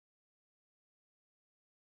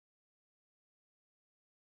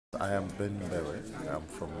I am M Mbewe. I'm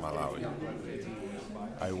from Malawi.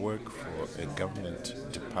 I work for a government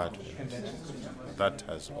department that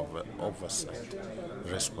has oversight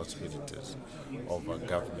responsibilities over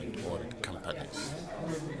government-owned companies,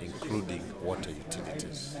 including water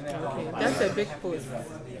utilities. Okay, that's a big post.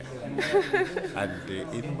 And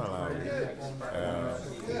in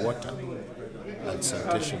Malawi, water and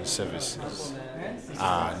sanitation services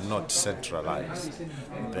are not centralized.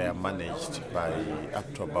 They are managed by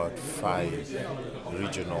up to about 5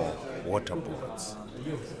 regional water boards.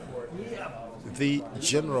 The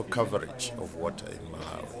general coverage of water in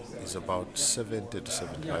Malawi is about 70 to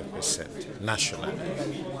 75% nationally.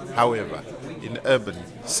 However, in urban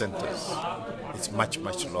centers, it's much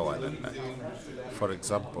lower than that. For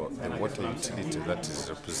example, the water utility that is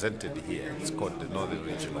represented here is called the Northern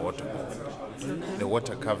Regional Water Board. The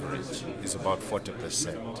water coverage is about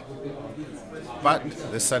 40%. But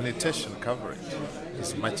the sanitation coverage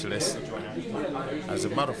is much less than that. As a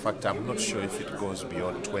matter of fact, I'm not sure if it goes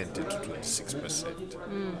beyond 20 to 26%.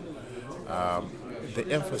 The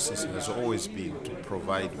emphasis has always been to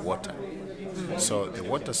provide water. So the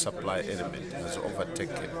water supply element has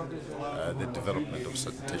overtaken the development of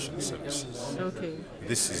sanitation services. Okay.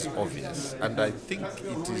 This is obvious, and I think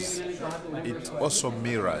it also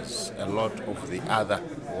mirrors a lot of the other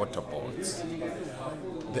water boards.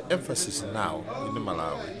 The emphasis now in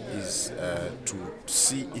Malawi is to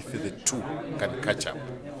see if the two can catch up.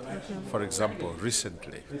 For example,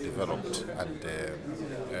 recently developed and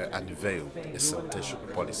unveiled a sanitation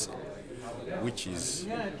policy, which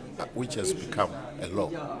has become a law,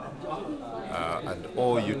 and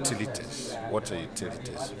all utilities, water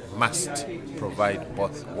utilities, must provide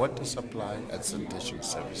both water supply and sanitation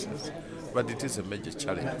services. But it is a major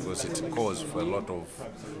challenge because it calls for a lot of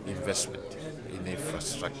investment in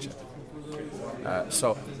infrastructure.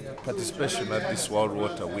 So participation at this World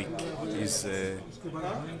Water Week is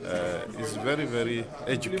very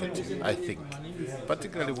educative, I think,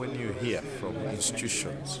 particularly when you hear from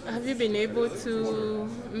institutions. Have you been able to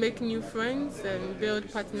make new friends and build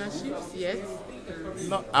partnerships yet?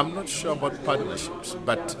 No, I'm not sure about partnerships,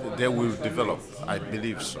 but they will develop, I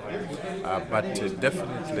believe so. But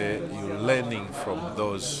definitely you're learning from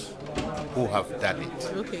those who have done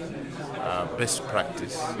it. Okay. Best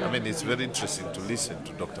practice. I mean, it's very interesting to listen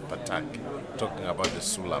to Dr. Patak talking about the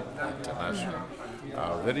SULAM International.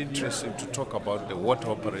 Very interesting to talk about the water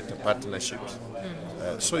operator partnerships.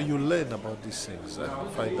 So you learn about these things and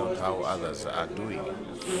find out how others are doing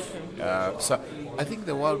it. So I think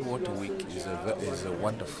the World Water Week is a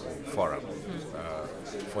wonderful forum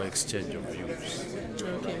for exchange of views.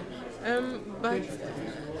 Okay. But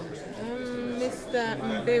Mr.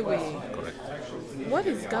 Mbewe, Correct. what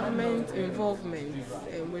is government involvement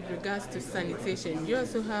with regards to sanitation? You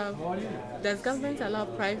also have, does government allow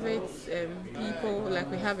private people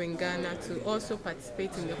like we have in Ghana to also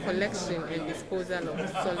participate in the collection and disposal of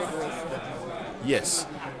solid waste? Yes,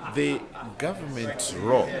 the government's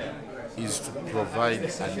role is to provide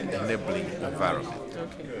an enabling environment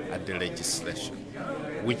and the legislation,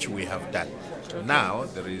 which we have done. Now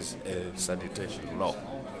there is a sanitation law.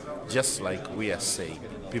 Just like we are saying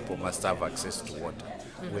people must have access to water,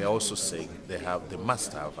 we are also saying they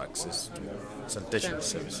must have access to sanitation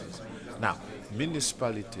services. Now,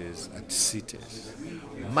 municipalities and cities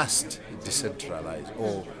must decentralize,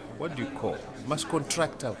 or what do you call, must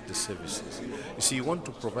contract out the services. You see, you want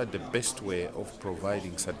to provide the best way of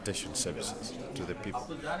providing sanitation services to the people.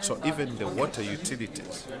 So even the water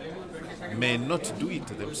utilities may not do it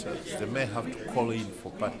themselves. They may have to call in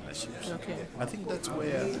for partnerships. Okay. I think that's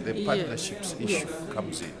where the partnerships issue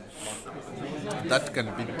comes in. That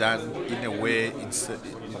can be done in a way,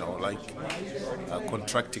 like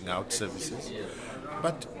contracting out services.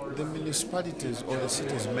 But the municipalities or the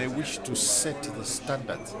cities may wish to set the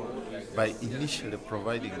standards by initially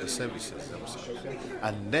providing the services themselves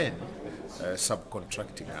and then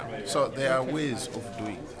subcontracting out. So there are ways of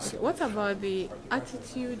doing this. What about the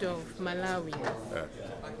attitude of Malawians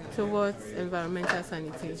towards environmental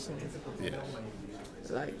sanitation? Yes.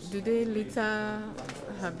 Like, do they litter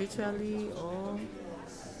habitually, or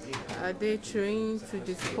are they trained to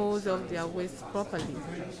dispose of their waste properly?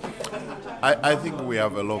 I think we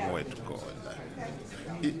have a long way to go in that.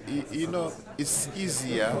 It's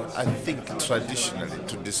easier, I think, traditionally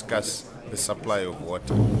to discuss the supply of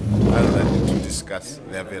water rather than to discuss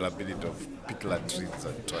the availability of pit latrines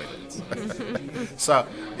and toilets. So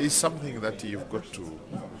it's something that you've got to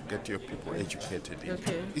get your people educated.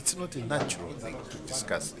 Okay. It's not a natural thing to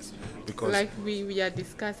discuss this because Like we are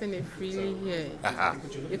discussing it freely here.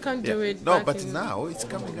 You can't yeah. do it. No, back but in, now it's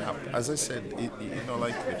coming up. As I said,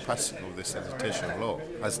 like the passing of the sanitation law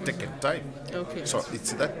has taken time. Okay. So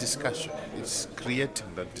it's that discussion. It's creating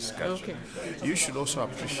that discussion. Okay. You should also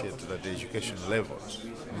appreciate that the education levels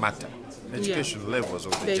matter. Education levels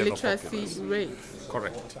of the The general literacy populace. rate.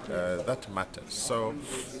 Correct. That matters. So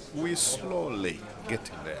we're slowly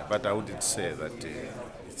getting there, but I wouldn't say that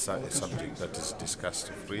it's a subject that is discussed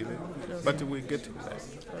freely, but we're getting there.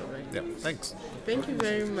 All right. Yeah. Thanks. Thank you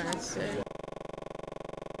very much.